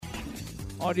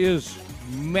It is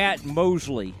Matt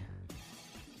Mosley.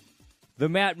 The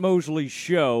Matt Mosley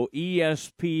Show,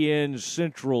 ESPN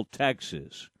Central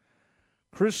Texas.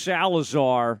 Chris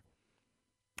Salazar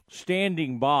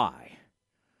standing by.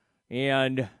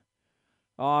 And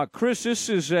Chris, he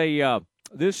is the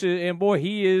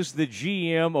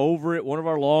GM over at one of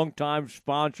our longtime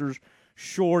sponsors,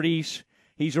 Shorty's.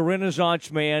 He's a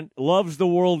Renaissance man, loves the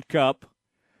World Cup,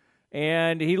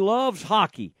 and he loves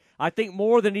hockey. I think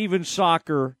more than even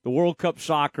soccer, the World Cup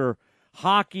soccer,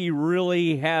 hockey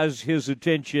really has his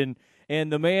attention.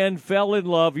 And the man fell in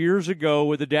love years ago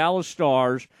with the Dallas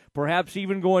Stars, perhaps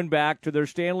even going back to their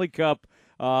Stanley Cup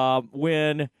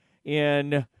win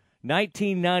in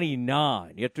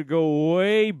 1999. You have to go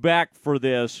way back for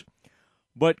this.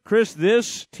 But, Chris,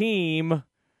 this team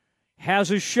has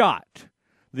a shot.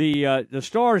 The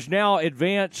Stars now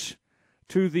advance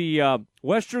to the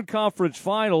Western Conference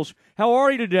Finals. How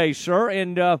are you today, sir?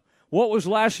 And what was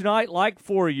last night like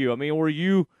for you? I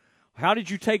mean, how did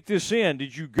you take this in?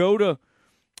 Did you go to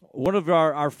one of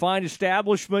our fine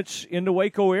establishments in the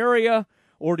Waco area,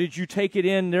 or did you take it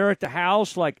in there at the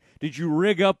house? Like, did you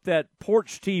rig up that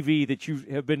porch TV that you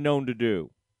have been known to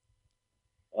do?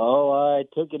 Oh, I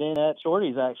took it in at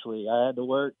Shorty's, actually. I had to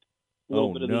work a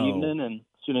little bit of the evening, and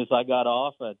as soon as I got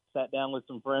off, I sat down with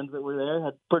some friends that were there.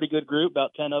 Had a pretty good group,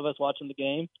 about 10 of us watching the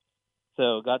game.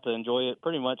 So got to enjoy it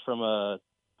pretty much from the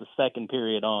second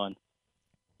period on.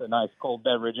 A nice cold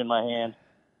beverage in my hand.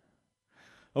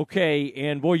 Okay,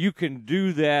 and boy, you can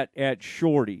do that at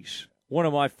Shorty's, one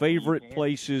of my favorite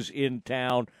places in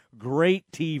town.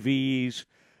 Great TVs,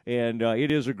 and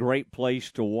it is a great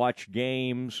place to watch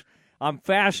games. I'm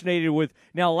fascinated with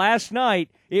 – now, last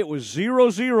night, it was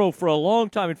 0-0 for a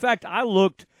long time. In fact, I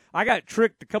got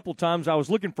tricked a couple times. I was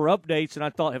looking for updates, and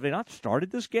I thought, have they not started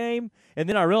this game? And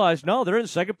then I realized, no, they're in the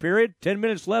second period, 10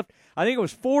 minutes left. I think it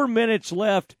was 4 minutes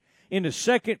left in the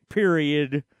second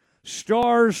period.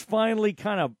 Stars finally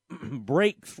kind of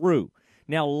break through.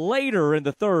 Now, later in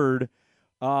the third,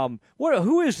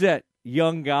 who is that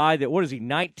young guy that,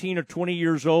 19 or 20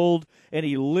 years old, and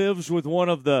he lives with one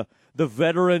of the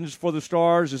veterans for the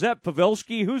Stars? Is that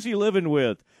Pavelski? Who's he living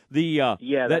with?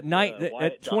 That night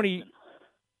at 20. Johnston.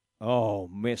 Oh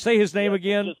man, say his name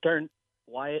again. Just turned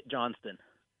Wyatt Johnston.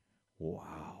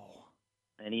 Wow.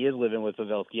 And he is living with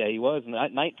Pavelski. Yeah, he was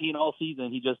 19 all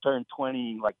season. He just turned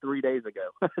 20 like 3 days ago.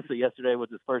 So yesterday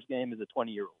was his first game as a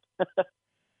 20-year-old.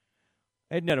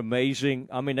 Isn't that amazing?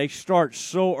 I mean, they start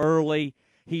so early.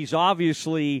 He's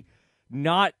obviously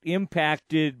not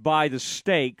impacted by the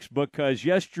stakes because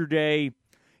yesterday,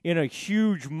 in a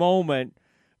huge moment,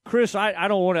 Chris, I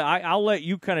don't want to. I'll let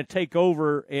you kind of take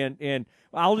over, and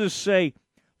I'll just say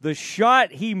the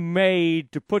shot he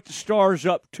made to put the Stars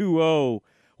up 2-0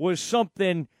 was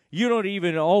something you don't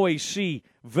even always see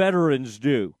veterans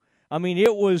do. I mean,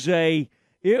 it was a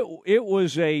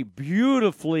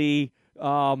beautifully.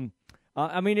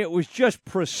 It was just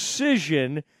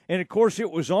precision, and of course, it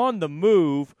was on the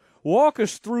move. Walk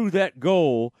us through that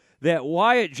goal that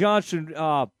Wyatt Johnson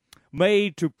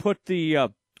made to put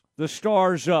the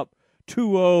Stars up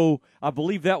 2-0. I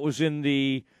believe that was in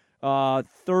the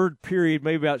third period,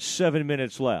 maybe about 7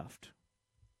 minutes left.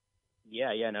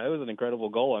 Yeah, no, it was an incredible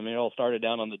goal. I mean, it all started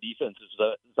down on the defensive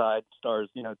side. Stars,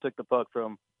 took the puck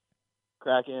from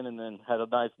Kraken and then had a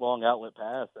nice long outlet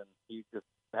pass, and he just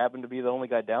happened to be the only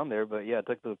guy down there. But, yeah,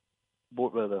 took the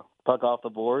puck off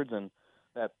the boards, and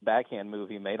that backhand move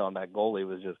he made on that goalie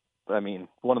was just,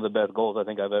 one of the best goals I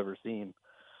think I've ever seen.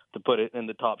 To put it in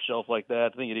the top shelf like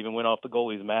that, I think it even went off the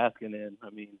goalie's mask, and then,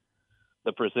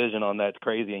 the precision on that's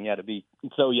crazy, and to be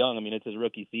so young. It's his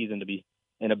rookie season to be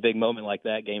in a big moment like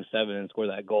that, Game 7, and score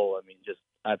that goal. Just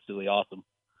absolutely awesome.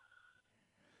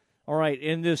 All right,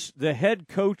 in the head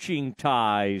coaching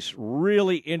ties,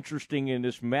 really interesting in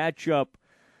this matchup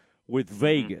with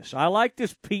Vegas. I like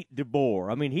this Pete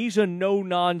DeBoer. He's a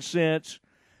no-nonsense.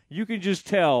 You can just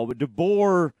tell. But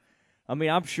DeBoer,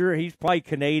 I'm sure he's probably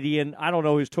Canadian. I don't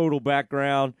know his total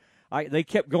background. They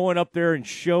kept going up there and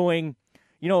showing,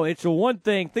 it's a one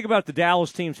thing. Think about the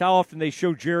Dallas teams, how often they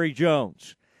show Jerry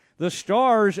Jones. The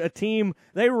Stars, a team,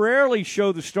 they rarely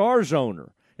show the Stars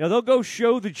owner. They'll go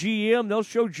show the GM. They'll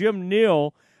show Jim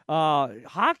Neal.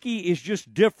 Hockey is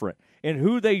just different in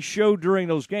who they show during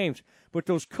those games. But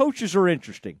those coaches are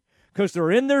interesting because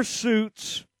they're in their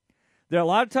suits. A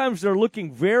lot of times they're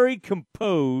looking very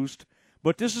composed.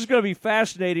 But this is going to be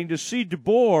fascinating to see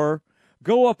DeBoer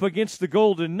go up against the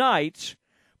Golden Knights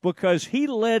because he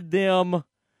led them.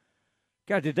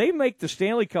 God, did they make the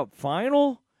Stanley Cup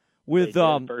final? With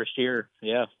first year,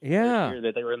 yeah. First year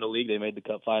that they were in the league, they made the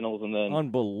Cup Finals, and then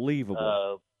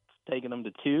unbelievable. taken them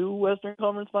to 2 Western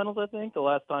Conference Finals, I think. The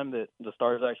last time that the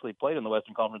Stars actually played in the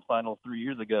Western Conference Finals 3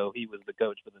 years ago, he was the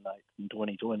coach for the Knights in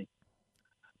 2020.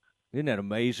 Isn't that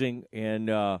amazing? And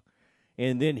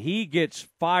then he gets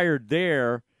fired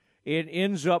there. It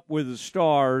ends up with the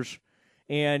Stars,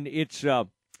 and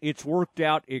it's worked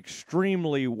out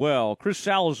extremely well. Chris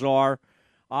Salazar,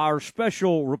 our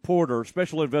special reporter,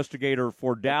 special investigator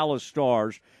for Dallas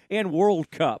Stars and World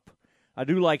Cup. I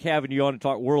do like having you on to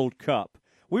talk World Cup.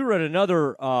 We were at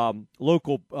another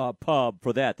local pub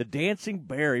for that, the Dancing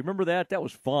Bear. Remember that? That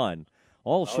was fun.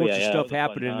 All sorts of stuff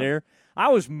happening there. I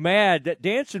was mad that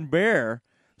Dancing Bear,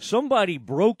 somebody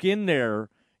broke in there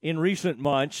in recent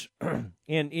months,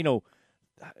 and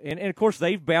of course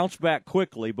they've bounced back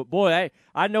quickly. But boy,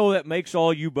 I know that makes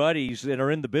all you buddies that are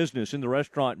in the business, in the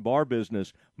restaurant and bar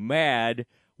business, mad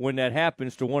when that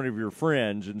happens to one of your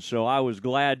friends. And so I was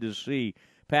glad to see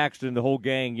Paxton, the whole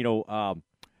gang,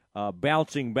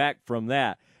 bouncing back from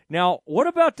that. Now, what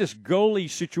about this goalie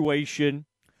situation?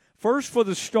 First for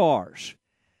the Stars.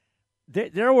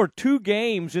 There were 2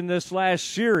 games in this last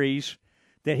series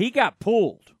that he got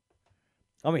pulled.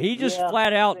 I mean, he just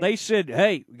flat out, they said,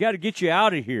 hey, we got to get you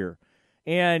out of here.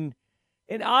 And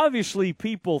obviously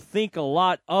people think a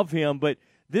lot of him, but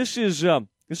this is going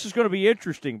to be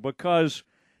interesting because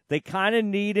they kind of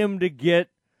need him to get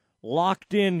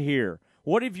locked in here.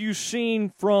 What have you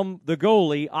seen from the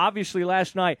goalie? Obviously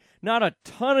last night, not a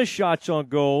ton of shots on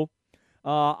goal.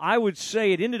 I would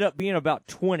say it ended up being about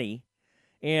 20.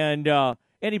 And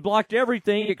he blocked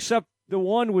everything except the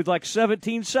one with like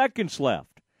 17 seconds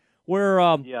left, where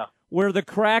the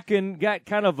Kraken got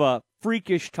kind of a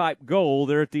freakish type goal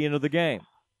there at the end of the game.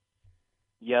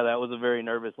 Yeah, that was a very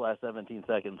nervous last 17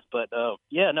 seconds. But,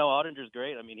 Ottinger's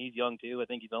great. I mean, he's young, too. I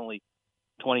think he's only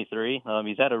 23.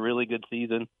 He's had a really good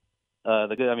season.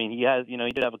 He has, he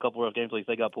did have a couple of games like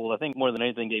they got pulled. I think more than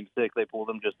anything, Game 6, they pulled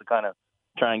him just to kind of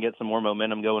try and get some more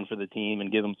momentum going for the team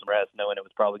and give him some rest, knowing it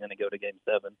was probably going to go to Game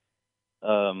 7.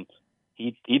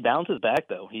 He bounces back,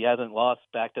 though. He hasn't lost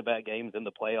back-to-back games in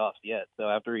the playoffs yet. So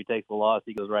after he takes the loss,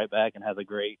 he goes right back and has a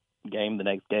great game the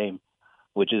next game,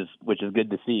 which is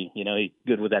good to see. He's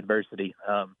good with adversity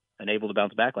and able to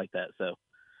bounce back like that. So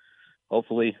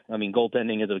hopefully,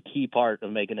 goaltending is a key part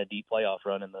of making a deep playoff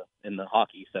run in the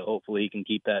hockey. So hopefully he can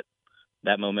keep that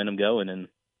momentum going and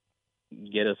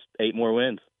get us 8 more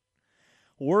wins.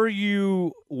 Were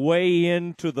you way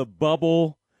into the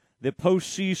bubble, the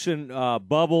postseason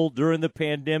bubble during the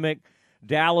pandemic?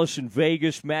 Dallas and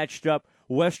Vegas matched up,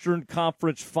 Western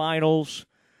Conference Finals.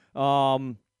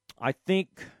 I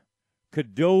think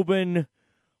Khudobin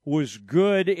was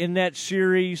good in that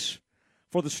series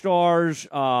for the Stars,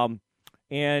 and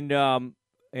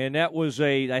that was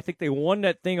I think they won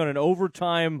that thing on an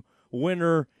overtime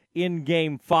winner in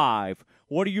Game 5.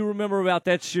 What do you remember about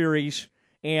that series,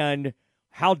 and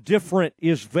how different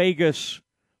is Vegas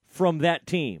from that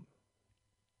team?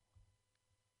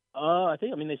 I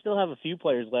think they still have a few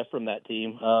players left from that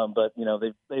team, but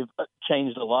they've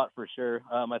changed a lot for sure.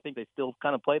 I think they still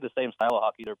kind of play the same style of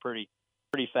hockey. They're pretty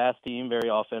fast team, very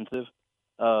offensive.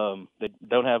 They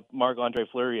don't have Marc-Andre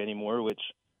Fleury anymore, which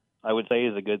I would say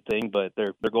is a good thing, but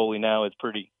their goalie now is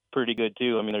pretty good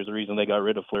too. There's a reason they got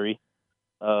rid of Fleury.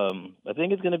 I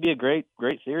think it's going to be a great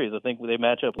series. I think they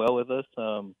match up well with us.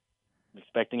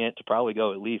 Expecting it to probably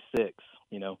go at least 6.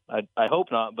 I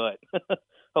hope not, but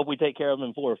hope we take care of them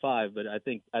in 4 or 5. But I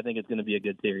think it's going to be a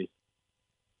good series.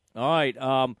 All right.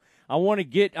 I want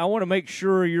to make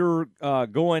sure you're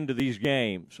going to these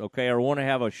games, okay? I want to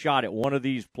have a shot at one of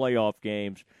these playoff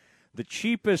games. The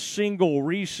cheapest single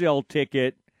resale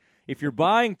ticket, if you're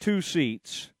buying 2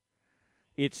 seats,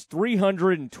 it's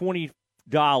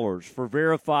 $320 for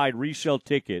verified resale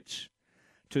tickets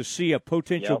to see a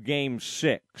potential Game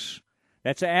 6.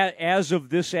 That's as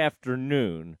of this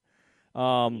afternoon.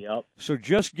 So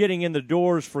just getting in the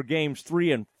doors for Games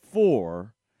 3 and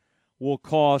 4 will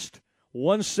cost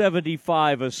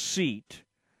 $175 a seat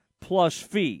plus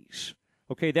fees.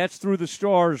 Okay, that's through the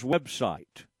Stars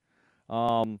website.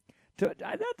 That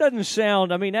doesn't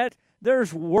sound.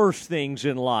 There's worse things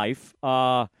in life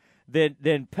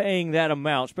than paying that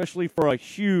amount, especially for a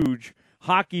huge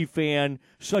hockey fan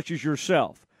such as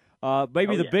yourself.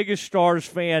 Maybe the biggest Stars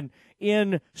fan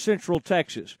in Central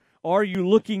Texas. Are you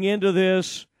looking into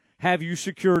this? Have you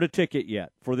secured a ticket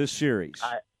yet for this series?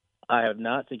 I have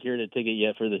not secured a ticket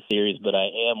yet for the series, but I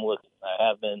am looking. I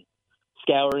have been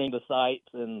scouring the sites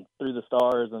and through the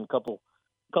Stars and a couple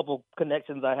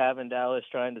connections I have in Dallas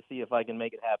trying to see if I can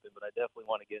make it happen, but I definitely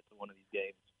want to get to one of these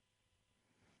games.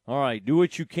 All right, do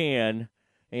what you can,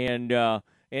 and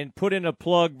put in a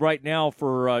plug right now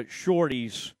for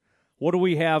Shorty's what do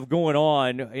we have going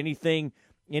on? Anything,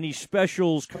 any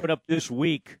specials coming up this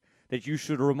week that you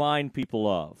should remind people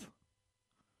of?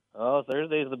 Oh,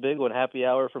 Thursday's the big one. Happy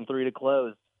hour from 3 to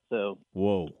close. So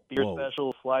beer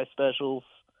specials, fly specials.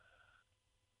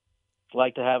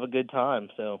 Like to have a good time.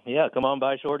 So yeah, come on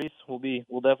by, Shorties. We'll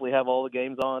definitely have all the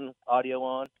games on, audio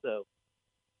on. So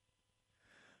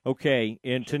okay,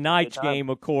 and tonight's game,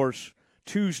 of course,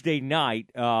 Tuesday night.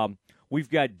 We've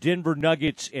got Denver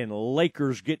Nuggets and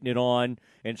Lakers getting it on,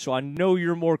 and so I know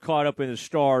you're more caught up in the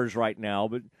Stars right now.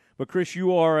 But Chris,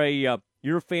 you are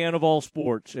you're a fan of all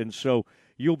sports, and so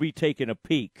you'll be taking a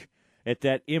peek at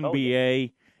that NBA.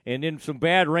 Okay. And then some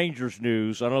bad Rangers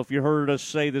news. I don't know if you heard us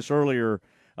say this earlier.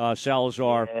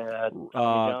 Salazar,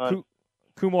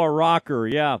 Kumar Rocker,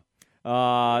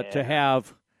 to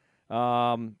have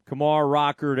Kumar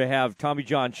Rocker to have Tommy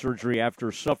John surgery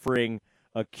after suffering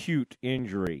acute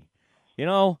injury. You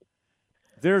know,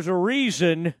 there's a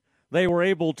reason they were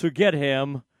able to get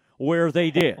him where they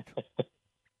did.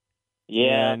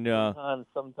 Yeah, and,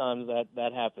 sometimes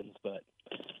that happens, but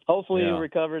hopefully he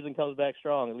recovers and comes back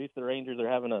strong. At least the Rangers are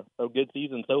having a good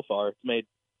season so far. It's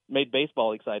made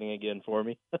baseball exciting again for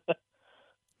me.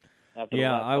 After the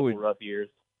last couple rough years.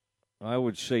 I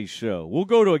would say so. We'll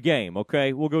go to a game,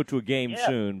 okay? We'll go to a game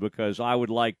soon because I would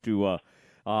like to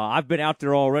I've been out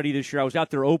there already this year. I was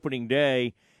out there opening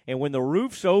day, and when the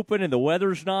roof's open and the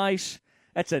weather's nice,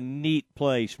 that's a neat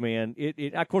place, man.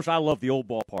 Of course, I love the old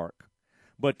ballpark,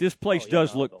 but this place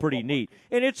does look pretty neat.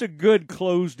 And it's a good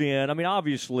closed-in. I mean,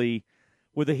 obviously,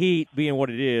 with the heat being what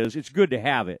it is, it's good to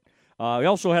have it. We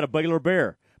also had a Baylor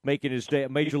Bear making his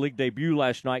Major League debut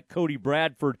last night. Cody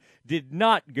Bradford did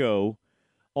not go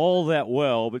all that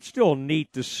well, but still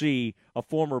neat to see a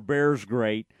former Bears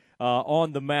great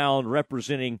on the mound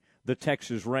representing the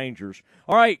Texas Rangers.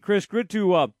 All right, Chris, good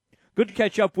to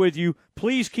catch up with you.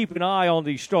 Please keep an eye on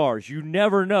these Stars. You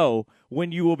never know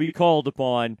when you will be called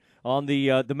upon on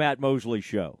the Matt Mosley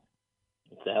Show.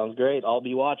 Sounds great. I'll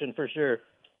be watching for sure.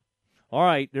 All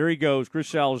right, there he goes, Chris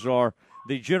Salazar,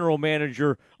 the general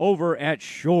manager over at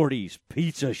Shorty's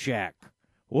Pizza Shack.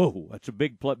 Whoa, that's a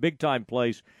big-time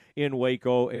place in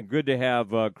Waco, and good to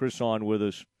have Chris on with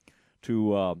us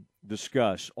to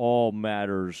discuss all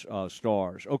matters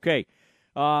Stars. Okay,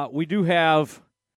 we do have